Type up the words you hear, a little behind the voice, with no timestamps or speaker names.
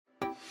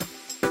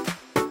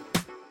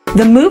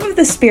The move of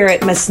the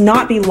Spirit must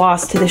not be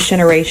lost to this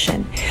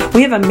generation.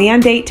 We have a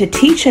mandate to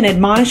teach and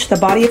admonish the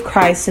body of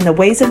Christ in the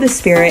ways of the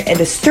Spirit and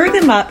to stir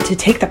them up to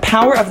take the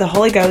power of the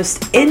Holy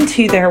Ghost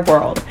into their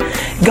world.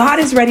 God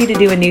is ready to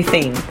do a new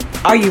thing.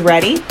 Are you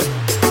ready?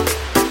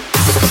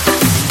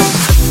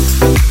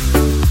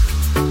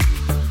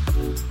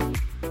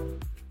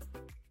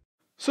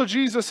 So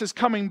Jesus is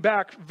coming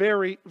back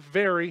very,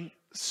 very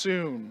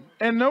soon.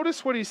 And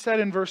notice what he said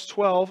in verse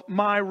 12,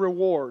 my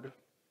reward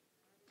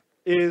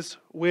is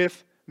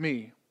with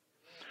me.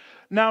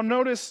 Now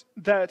notice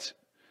that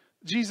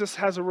Jesus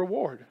has a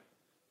reward.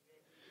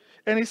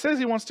 And he says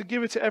he wants to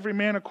give it to every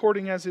man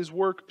according as his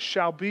work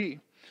shall be.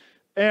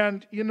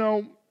 And you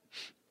know,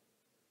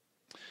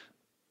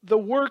 the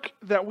work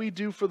that we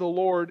do for the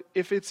Lord,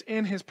 if it's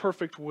in his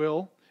perfect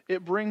will,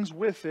 it brings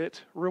with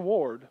it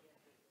reward.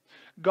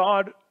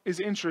 God is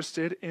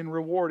interested in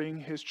rewarding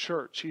his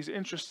church. He's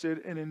interested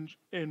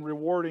in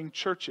rewarding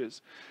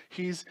churches.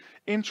 He's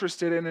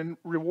interested in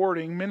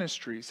rewarding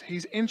ministries.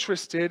 He's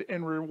interested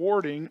in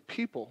rewarding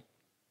people.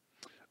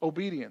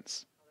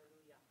 Obedience.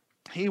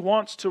 He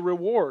wants to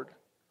reward.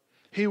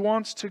 He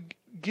wants to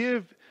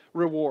give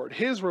reward,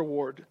 his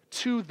reward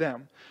to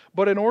them.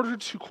 But in order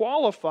to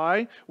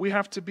qualify, we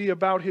have to be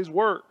about his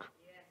work.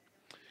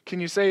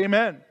 Can you say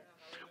amen?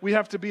 We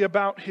have to be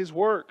about his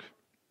work.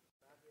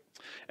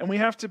 And we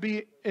have to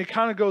be, it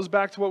kind of goes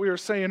back to what we were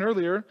saying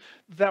earlier,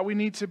 that we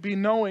need to be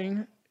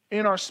knowing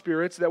in our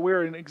spirits that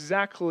we're in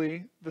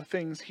exactly the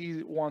things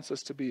he wants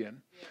us to be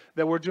in.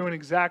 That we're doing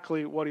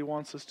exactly what he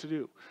wants us to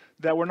do.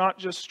 That we're not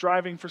just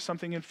striving for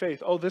something in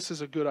faith. Oh, this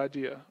is a good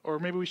idea. Or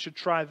maybe we should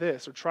try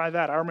this or try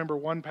that. I remember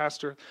one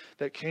pastor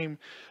that came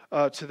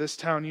to this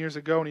town years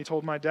ago and he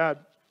told my dad,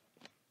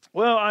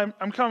 well,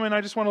 I'm coming. I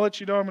just want to let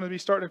you know I'm going to be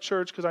starting a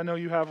church because I know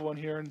you have one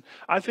here. And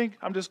I think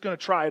I'm just going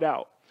to try it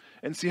out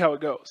and see how it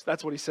goes.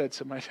 That's what he said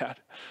to my dad.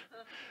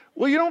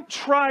 Well, you don't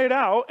try it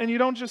out and you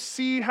don't just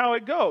see how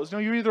it goes. No,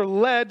 you're either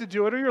led to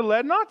do it or you're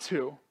led not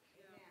to.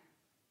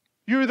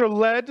 You're either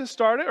led to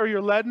start it or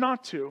you're led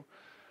not to.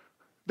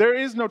 There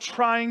is no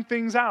trying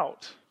things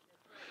out.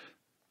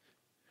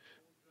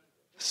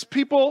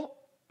 People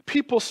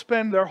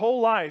spend their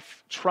whole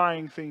life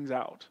trying things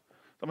out.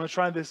 I'm going to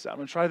try this out. I'm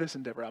going to try this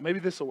endeavor out. Maybe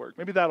this will work.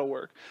 Maybe that'll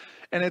work.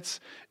 And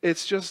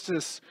it's just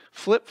this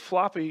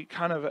flip-floppy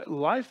kind of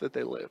life that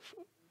they live.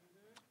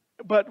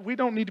 But we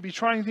don't need to be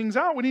trying things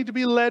out. We need to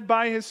be led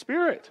by his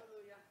Spirit.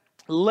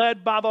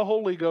 Led by the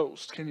Holy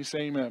Ghost. Can you say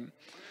amen?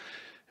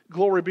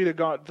 Glory be to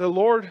God. The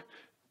Lord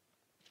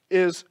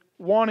is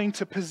wanting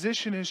to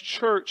position his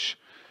church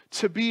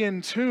to be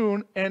in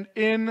tune and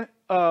in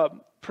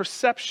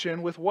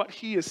perception with what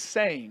he is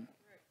saying.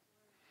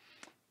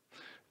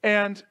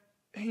 And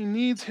he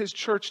needs his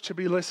church to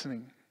be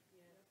listening.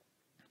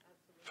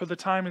 For the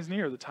time is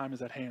near, the time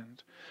is at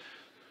hand.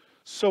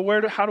 So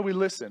how do we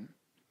listen?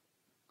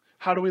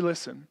 How do we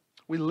listen?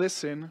 We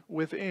listen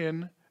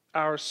within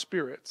our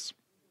spirits.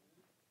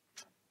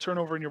 Turn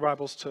over in your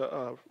Bibles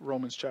to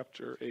Romans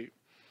chapter 8.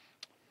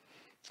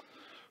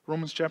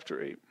 Romans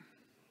chapter 8.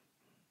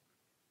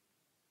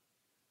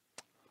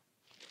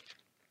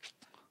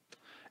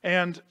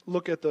 And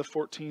look at the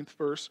 14th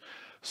verse.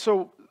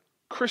 So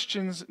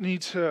Christians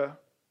need to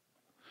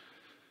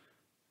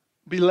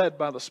be led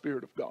by the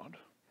Spirit of God.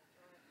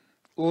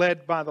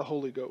 Led by the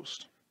Holy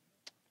Ghost.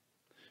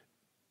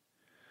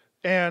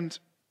 And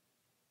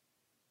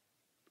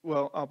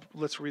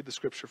let's read the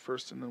scripture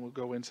first and then we'll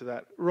go into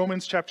that.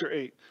 Romans chapter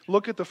 8.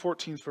 Look at the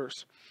 14th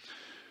verse.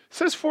 It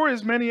says, for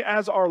as many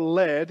as are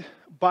led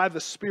by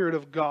the Spirit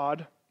of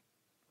God,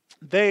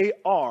 they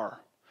are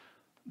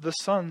the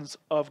sons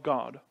of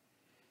God.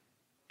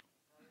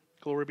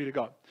 Glory be to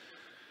God.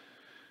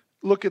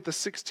 Look at the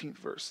 16th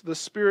verse. The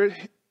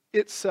Spirit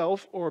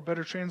itself, or a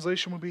better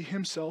translation would be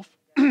himself,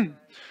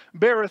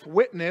 beareth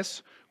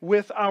witness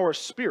with our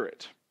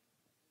spirit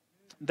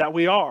that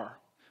we are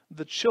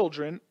the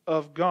children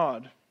of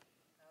God.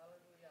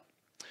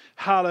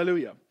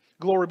 Hallelujah.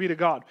 Glory be to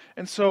God.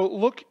 And so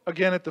look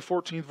again at the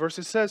 14th verse.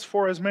 It says,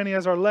 for as many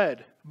as are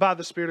led by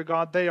the Spirit of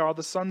God, they are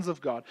the sons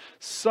of God.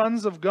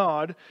 Sons of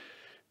God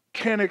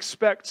can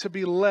expect to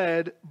be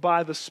led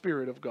by the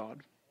Spirit of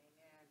God.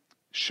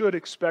 Should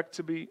expect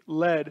to be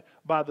led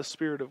by the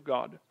Spirit of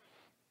God.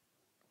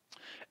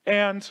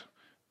 And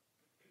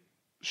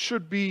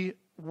should be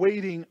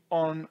waiting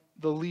on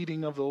the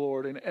leading of the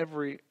Lord in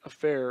every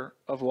affair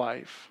of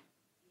life.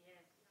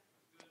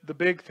 The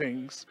big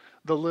things,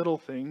 the little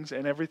things,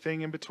 and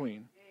everything in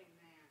between.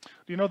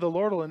 Do you know the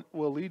Lord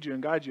will lead you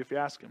and guide you if you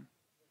ask him?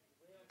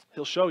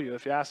 He'll show you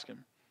if you ask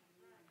him.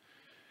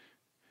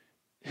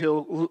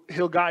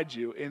 He'll guide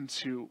you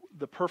into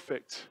the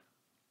perfect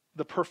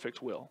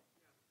will,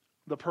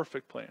 the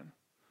perfect plan,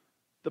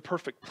 the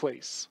perfect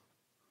place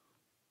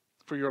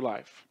for your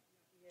life.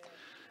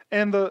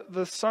 And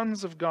the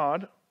sons of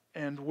God,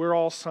 and we're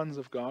all sons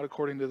of God,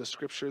 according to the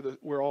scripture,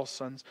 that we're all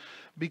sons,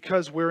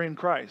 because we're in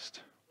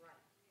Christ.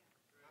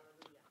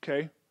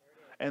 Okay?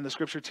 And the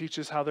scripture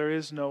teaches how there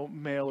is no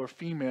male or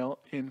female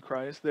in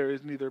Christ. There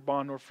is neither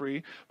bond nor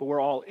free, but we're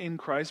all in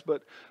Christ.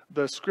 But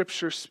the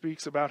scripture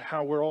speaks about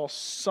how we're all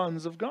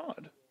sons of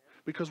God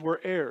because we're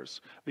heirs,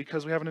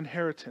 because we have an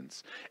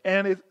inheritance.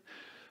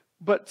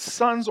 But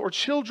sons or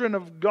children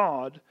of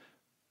God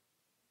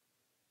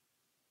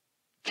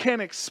can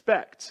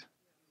expect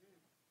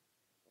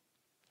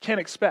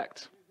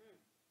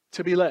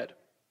to be led.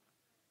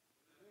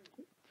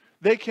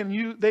 They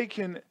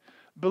can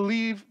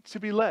believe to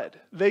be led.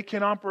 They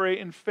can operate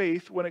in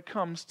faith when it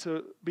comes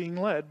to being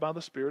led by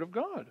the Spirit of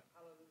God.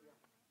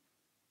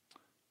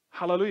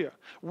 Hallelujah.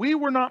 We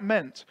were not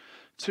meant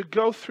to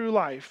go through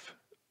life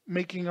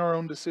making our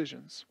own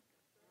decisions.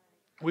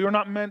 We were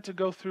not meant to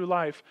go through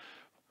life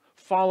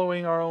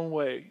following our own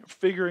way,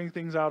 figuring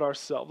things out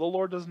ourselves. The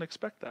Lord doesn't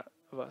expect that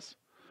of us.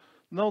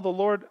 No, the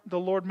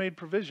Lord made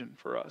provision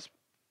for us.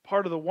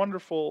 Part of the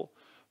wonderful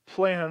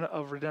plan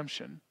of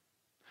redemption.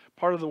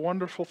 Part of the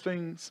wonderful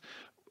things,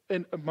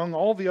 and among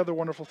all the other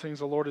wonderful things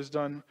the Lord has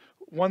done,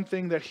 one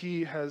thing that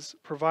He has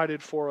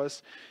provided for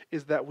us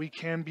is that we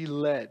can be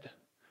led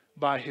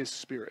by His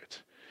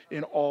Spirit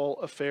in all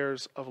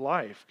affairs of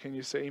life. Can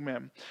you say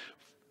amen?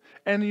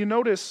 And you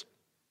notice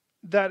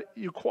that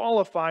you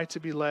qualify to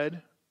be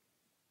led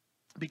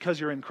because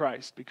you're in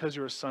Christ, because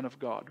you're a son of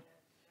God.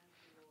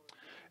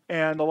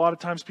 And a lot of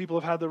times people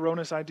have had the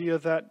erroneous idea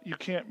that you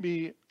can't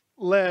be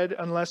led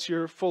unless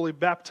you're fully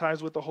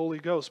baptized with the Holy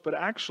Ghost. But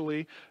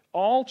actually,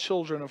 all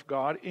children of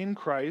God in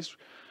Christ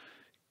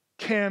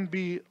can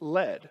be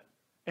led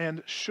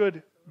and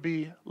should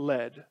be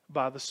led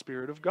by the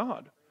Spirit of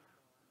God.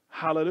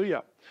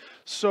 Hallelujah.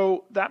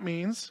 So that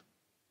means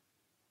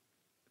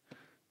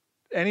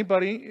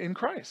anybody in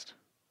Christ.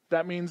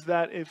 That means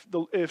that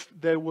if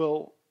they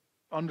will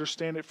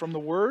understand it from the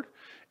Word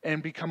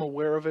and become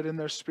aware of it in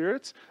their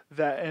spirits,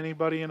 that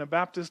anybody in a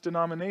Baptist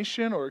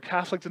denomination or a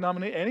Catholic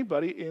denomination,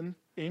 anybody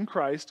in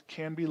Christ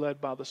can be led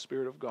by the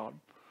Spirit of God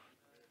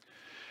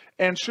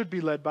and should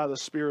be led by the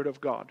Spirit of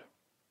God.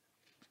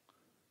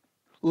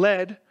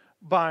 Led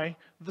by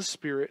the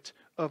Spirit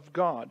of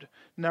God.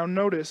 Now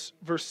notice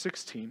verse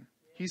 16.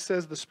 He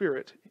says the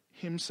Spirit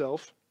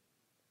Himself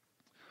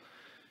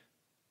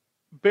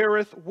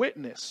beareth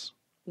witness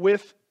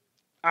with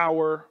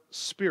our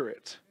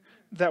spirit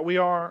that we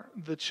are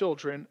the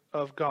children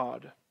of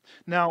God.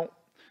 Now,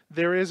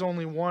 there is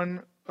only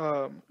one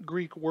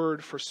Greek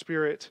word for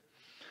spirit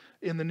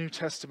in the New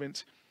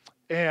Testament,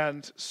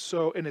 and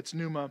it's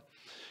pneuma.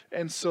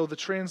 And so the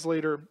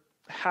translator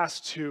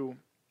has to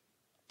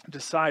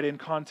decide in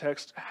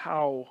context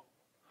how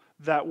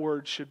that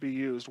word should be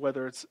used,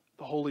 whether it's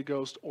the Holy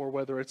Ghost or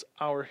whether it's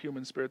our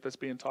human spirit that's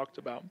being talked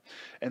about.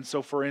 And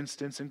so, for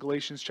instance, in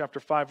Galatians chapter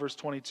 5, verse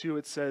 22,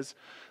 it says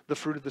the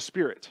fruit of the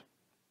Spirit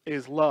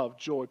is love,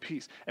 joy,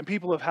 peace. And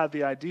people have had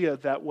the idea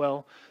that,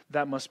 well,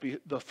 that must be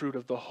the fruit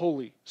of the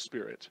Holy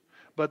Spirit.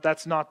 But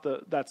that's not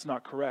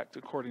correct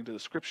according to the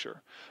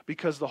Scripture,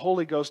 because the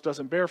Holy Ghost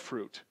doesn't bear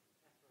fruit.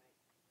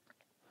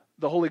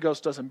 The Holy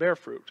Ghost doesn't bear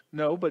fruit.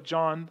 No, but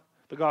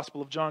the Gospel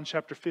of John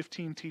chapter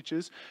 15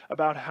 teaches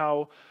about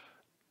how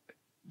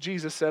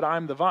Jesus said,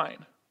 I'm the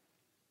vine,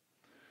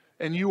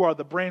 and you are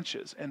the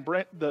branches, and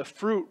the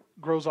fruit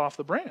grows off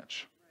the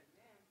branch.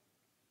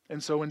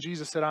 And so when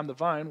Jesus said, I'm the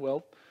vine,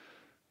 well,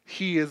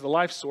 He is the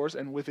life source,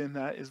 and within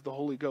that is the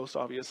Holy Ghost,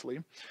 obviously.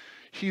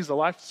 He's the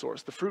life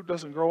source. The fruit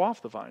doesn't grow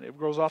off the vine. It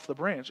grows off the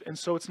branch. And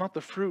so it's not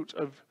the fruit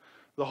of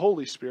the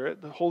Holy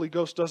Spirit. The Holy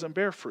Ghost doesn't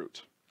bear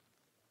fruit.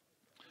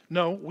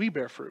 No, we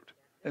bear fruit.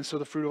 And so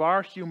the fruit of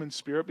our human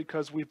spirit,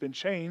 because we've been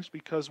changed,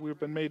 because we've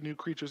been made new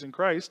creatures in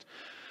Christ,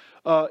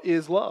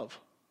 is love,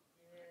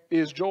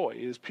 is joy,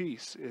 is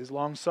peace, is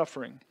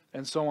long-suffering,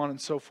 and so on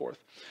and so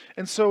forth.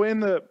 And so in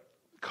the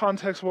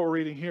context of what we're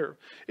reading here,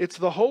 it's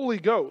the Holy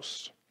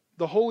Ghost,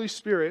 the Holy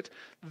Spirit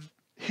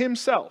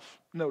Himself,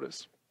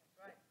 notice,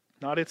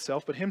 not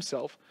itself, but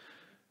Himself,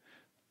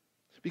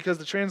 because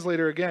the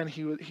translator, again,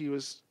 he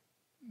was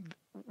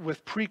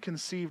with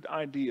preconceived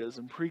ideas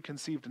and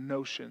preconceived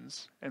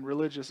notions, and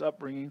religious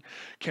upbringing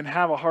can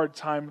have a hard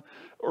time,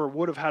 or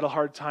would have had a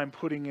hard time,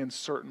 putting in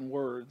certain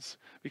words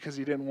because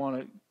he didn't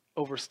want to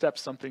overstep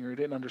something or he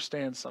didn't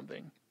understand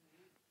something.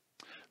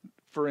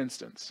 For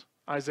instance,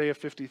 Isaiah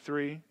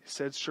 53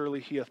 said, surely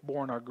He hath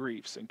borne our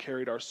griefs and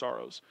carried our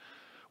sorrows.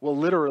 Well,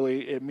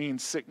 literally it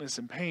means sickness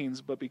and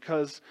pains, but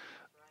because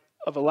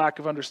of a lack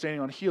of understanding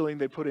on healing,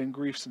 they put in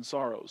griefs and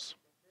sorrows.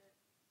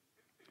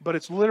 But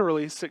it's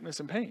literally sickness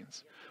and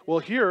pains. Well,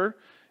 here,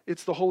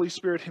 it's the Holy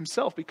Spirit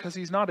Himself, because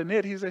He's not an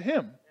it, He's a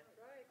Him.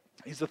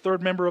 He's the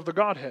third member of the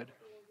Godhead.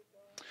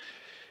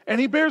 And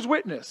He bears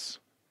witness.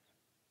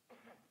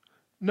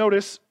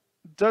 Notice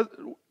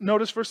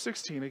verse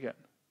 16 again.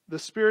 The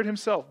Spirit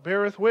Himself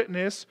beareth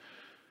witness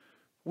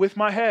with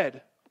my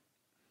head.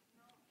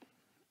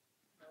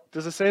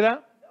 Does it say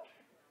that?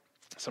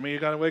 Some of you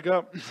got to wake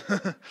up.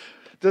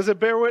 Does it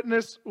bear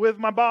witness with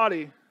my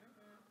body?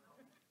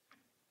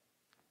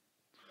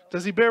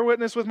 Does He bear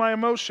witness with my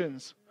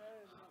emotions?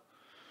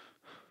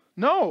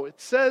 No, it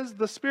says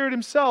the Spirit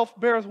Himself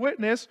beareth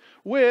witness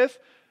with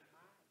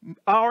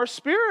Our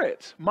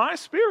spirit, my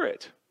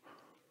spirit.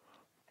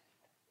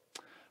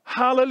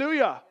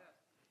 Hallelujah.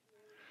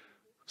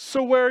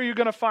 So where are you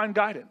going to find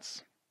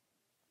guidance?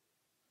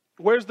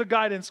 Where's the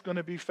guidance going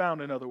to be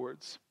found, in other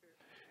words?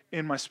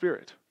 In my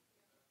spirit,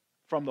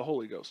 from the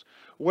Holy Ghost.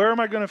 Where am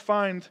I going to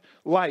find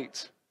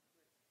light?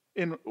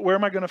 Where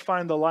am I going to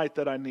find the light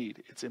that I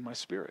need? It's in my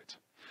spirit.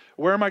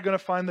 Where am I going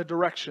to find the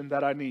direction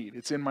that I need?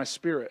 It's in my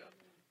spirit.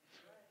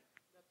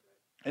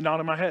 And not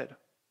in my head.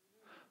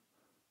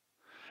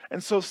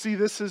 And so, see,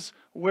 this is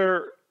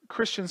where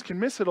Christians can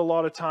miss it a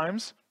lot of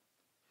times,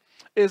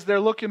 is they're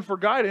looking for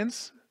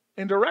guidance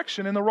and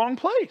direction in the wrong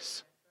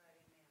place.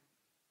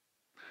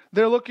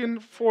 They're looking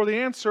for the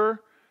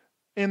answer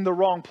in the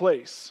wrong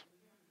place.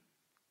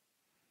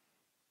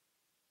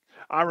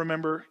 I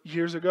remember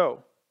years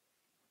ago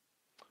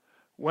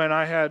when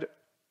I had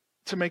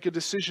to make a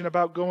decision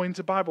about going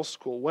to Bible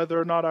school, whether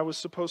or not I was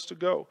supposed to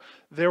go.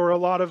 There were a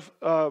lot of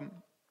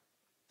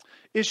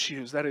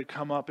issues that had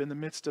come up in the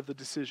midst of the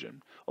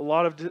decision. A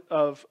lot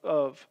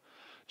of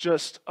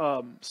just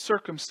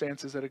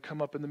circumstances that had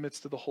come up in the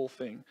midst of the whole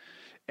thing.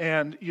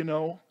 And, you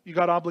know, you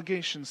got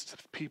obligations to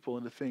people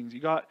and to things. You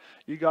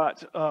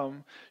got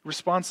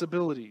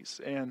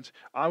responsibilities. And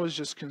I was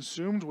just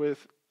consumed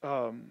with,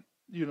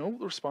 the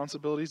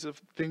responsibilities of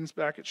things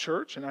back at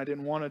church. And I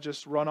didn't want to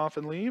just run off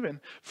and leave. And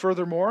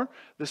furthermore,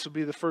 this would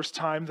be the first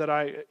time that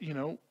I,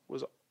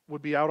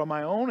 would be out on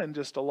my own and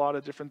just a lot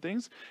of different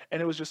things. And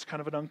it was just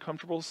kind of an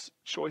uncomfortable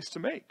choice to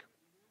make.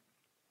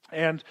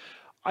 And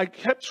I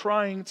kept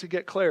trying to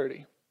get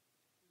clarity.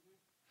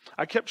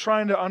 I kept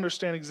trying to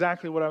understand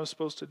exactly what I was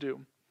supposed to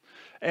do.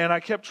 And I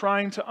kept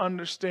trying to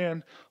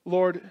understand,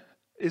 Lord,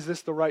 is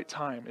this the right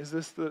time? Is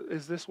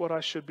this what I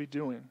should be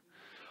doing?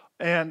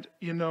 And,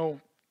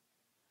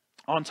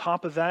 on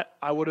top of that,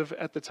 I would have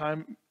at the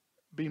time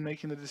been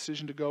making the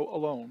decision to go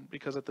alone,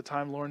 because at the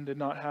time Lauren did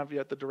not have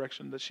yet the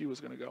direction that she was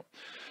going to go.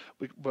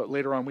 But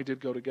later on we did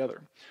go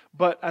together.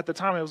 But at the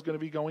time I was going to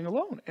be going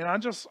alone. And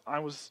I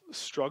was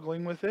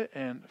struggling with it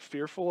and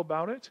fearful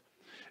about it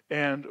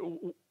and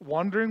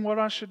wondering what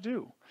I should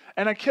do.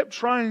 And I kept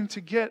trying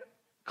to get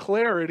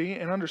clarity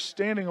and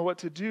understanding of what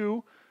to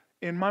do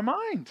in my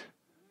mind.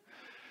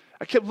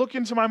 I kept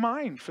looking to my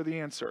mind for the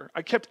answer.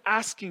 I kept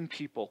asking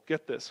people,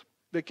 get this,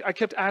 I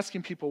kept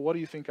asking people, what do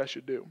you think I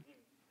should do?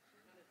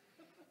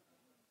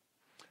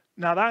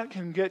 Now that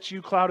can get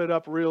you clouded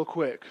up real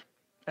quick.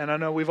 And I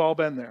know we've all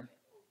been there.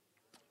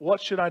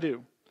 What should I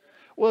do?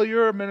 Well,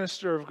 you're a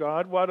minister of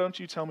God. Why don't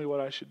you tell me what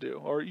I should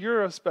do? Or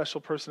you're a special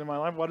person in my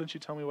life. Why don't you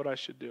tell me what I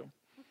should do?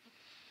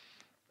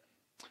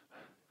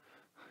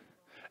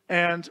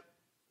 And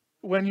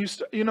when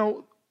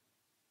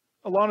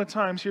a lot of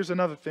times, here's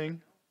another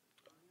thing,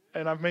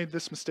 and I've made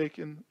this mistake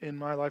in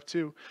my life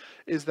too,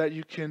 is that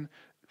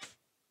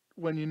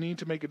when you need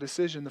to make a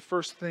decision, the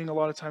first thing a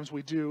lot of times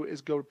we do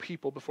is go to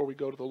people before we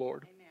go to the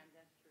Lord. Amen.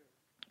 That's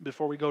true.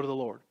 Before we go to the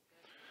Lord.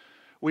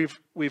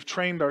 We've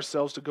trained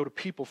ourselves to go to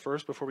people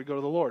first before we go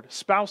to the Lord.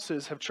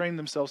 Spouses have trained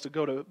themselves to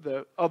go to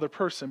the other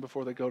person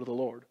before they go to the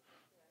Lord.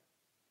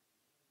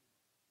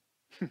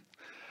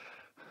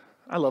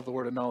 I love the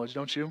word of knowledge,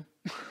 don't you?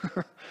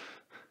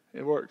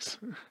 It works.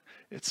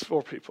 It's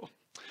for people.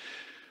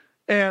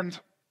 And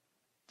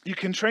you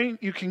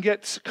can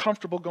get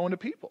comfortable going to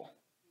people.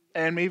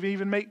 And maybe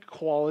even make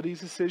quality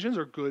decisions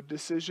or good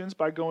decisions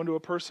by going to a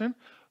person.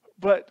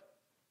 But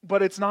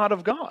it's not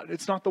of God.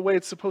 It's not the way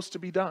it's supposed to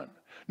be done.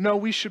 No,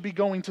 we should be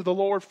going to the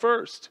Lord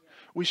first.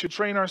 We should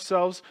train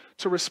ourselves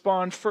to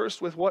respond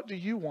first with, what do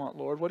you want,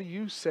 Lord? What do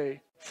you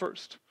say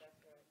first?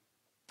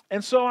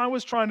 And so I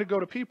was trying to go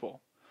to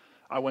people.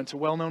 I went to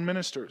well-known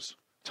ministers,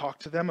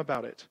 talked to them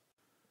about it.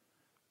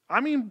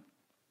 I mean,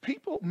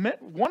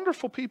 met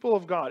wonderful people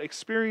of God,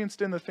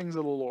 experienced in the things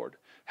of the Lord,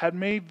 had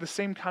made the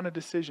same kind of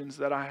decisions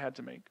that I had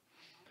to make.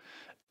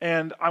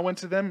 And I went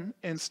to them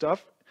and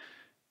stuff,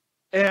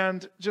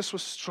 and just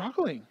was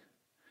struggling,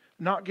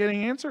 not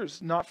getting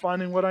answers, not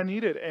finding what I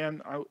needed.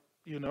 And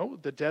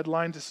the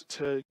deadline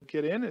to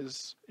get in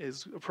is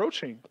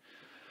approaching.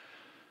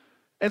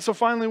 And so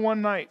finally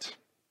one night,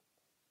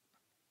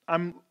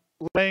 I'm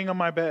laying on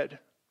my bed,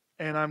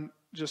 and I'm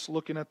just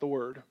looking at the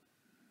Word.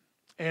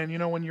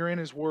 And when you're in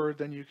His Word,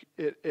 then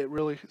it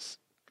really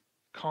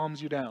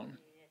calms you down.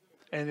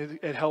 And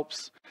it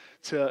helps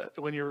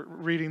when you're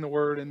reading the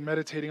Word and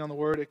meditating on the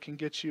Word, it can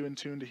get you in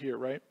tune to hear,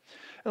 right?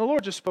 And the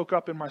Lord just spoke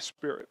up in my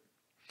spirit.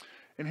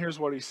 And here's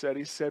what He said.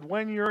 He said,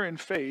 when you're in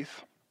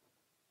faith,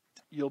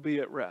 you'll be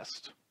at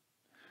rest.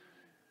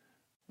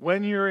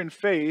 When you're in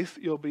faith,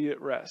 you'll be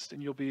at rest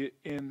and you'll be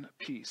in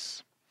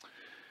peace.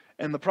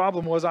 And the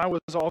problem was I was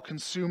all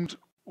consumed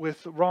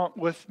with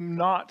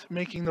not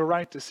making the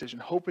right decision,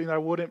 hoping I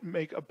wouldn't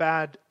make a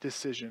bad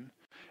decision.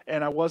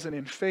 And I wasn't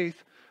in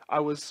faith. I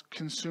was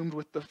consumed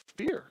with the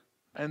fear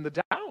and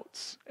the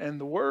doubts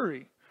and the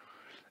worry.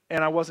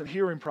 And I wasn't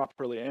hearing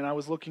properly. And I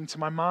was looking to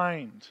my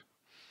mind.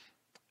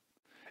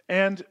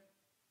 And,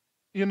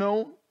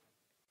 the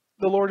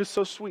Lord is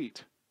so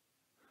sweet.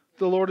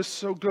 The Lord is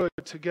so good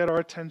to get our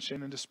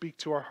attention and to speak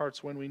to our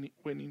hearts when we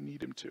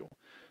need Him to.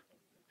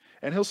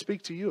 And he'll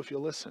speak to you if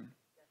you'll listen.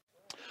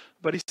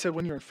 But he said,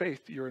 when you're in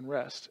faith, you're in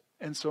rest.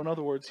 And so in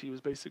other words, he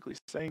was basically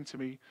saying to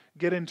me,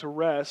 get into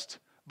rest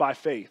by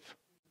faith,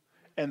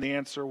 and the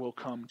answer will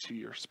come to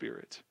your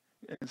spirit.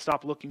 And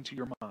stop looking to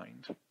your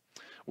mind.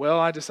 Well,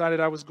 I decided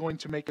I was going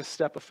to make a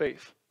step of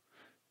faith.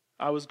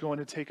 I was going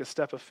to take a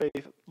step of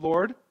faith.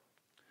 Lord,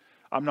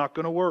 I'm not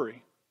going to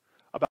worry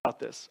about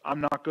this.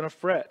 I'm not going to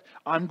fret.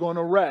 I'm going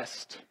to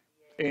rest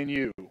in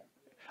you.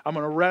 I'm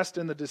going to rest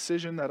in the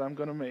decision that I'm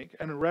going to make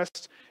and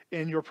rest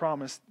in your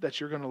promise that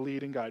you're going to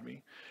lead and guide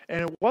me.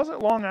 And it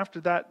wasn't long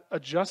after that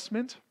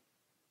adjustment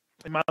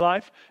in my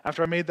life,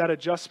 after I made that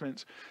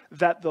adjustment,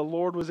 that the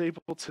Lord was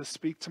able to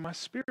speak to my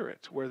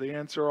spirit, where the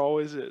answer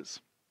always is,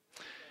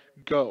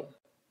 go.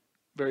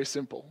 Very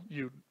simple.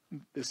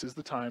 This is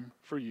the time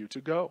for you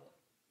to go.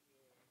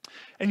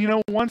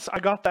 And once I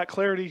got that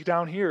clarity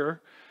down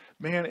here,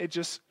 man, it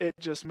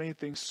just made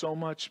things so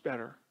much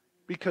better.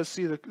 Because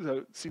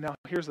see now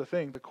here's the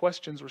thing, the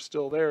questions were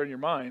still there in your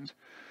mind.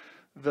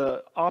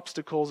 The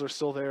obstacles are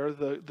still there,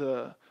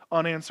 the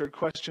unanswered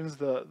questions,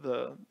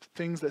 the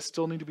things that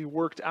still need to be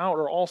worked out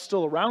are all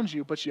still around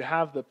you, but you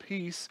have the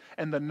peace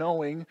and the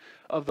knowing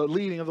of the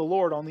leading of the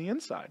Lord on the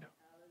inside.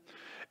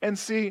 And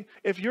see,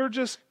 if you're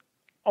just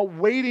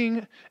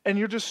waiting and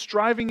you're just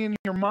striving in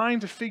your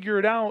mind to figure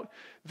it out,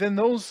 then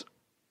those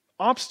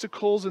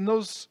obstacles and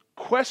those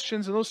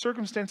questions and those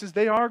circumstances,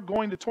 they are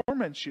going to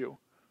torment you.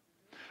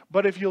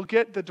 But if you'll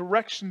get the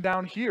direction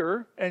down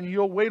here and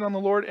you'll wait on the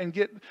Lord and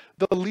get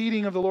the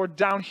leading of the Lord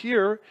down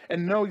here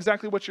and know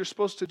exactly what you're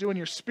supposed to do in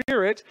your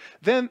spirit,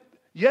 then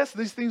yes,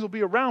 these things will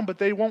be around, but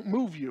they won't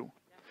move you.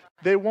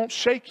 They won't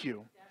shake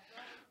you.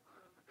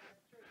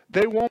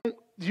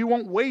 You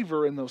won't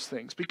waver in those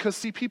things. Because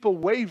see, people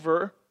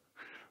waver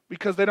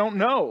because they don't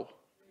know.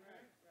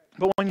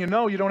 But when you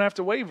know, you don't have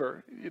to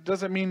waver. It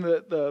doesn't mean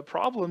that the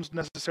problems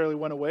necessarily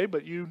went away,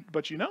 but you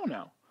know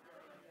now.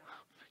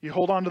 You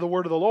hold on to the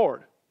word of the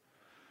Lord.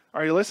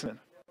 Are you listening?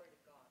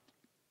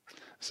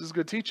 This is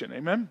good teaching.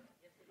 Amen?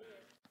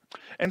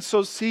 And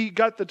so see,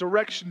 got the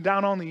direction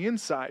down on the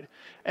inside.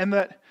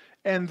 And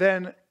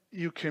then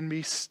you can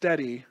be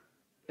steady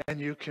and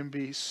you can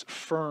be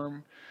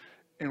firm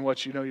in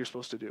what you know you're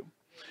supposed to do.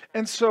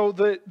 And so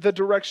the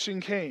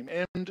direction came.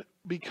 And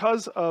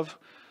because it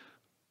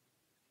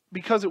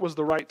was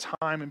the right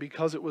time and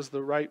because it was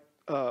the right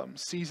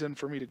season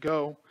for me to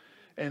go,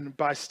 and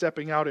by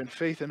stepping out in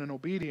faith and in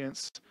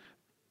obedience,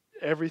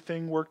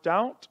 everything worked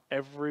out.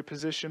 Every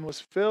position was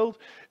filled.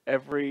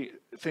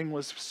 Everything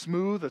was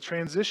smooth. The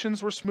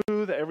transitions were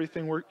smooth.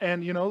 Everything worked.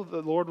 And,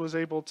 the Lord was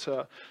able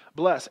to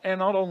bless. And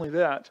not only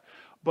that,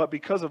 but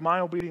because of my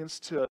obedience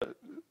to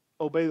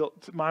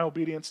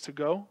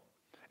go,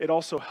 it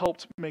also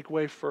helped make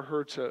way for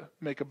her to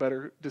make a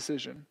better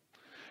decision.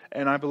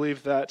 And I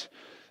believe that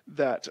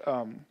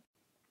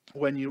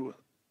when you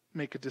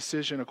make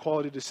a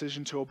quality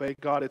decision to obey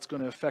God, it's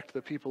going to affect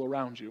the people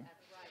around you.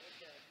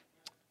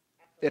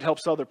 It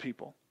helps other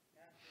people.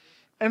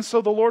 And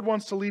so the Lord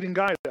wants to lead and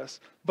guide us.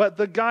 But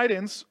the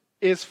guidance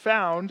is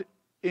found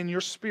in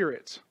your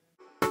spirit.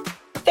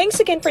 Thanks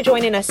again for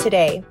joining us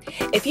today.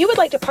 If you would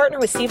like to partner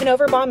with Stephen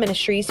Overbaugh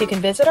Ministries, you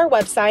can visit our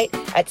website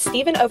at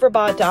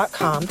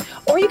stephenoverbaugh.com,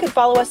 or you can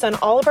follow us on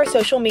all of our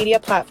social media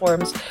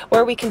platforms,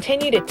 where we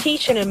continue to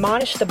teach and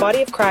admonish the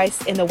body of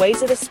Christ in the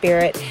ways of the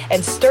Spirit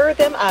and stir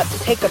them up to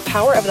take the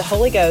power of the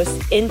Holy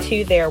Ghost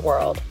into their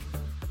world.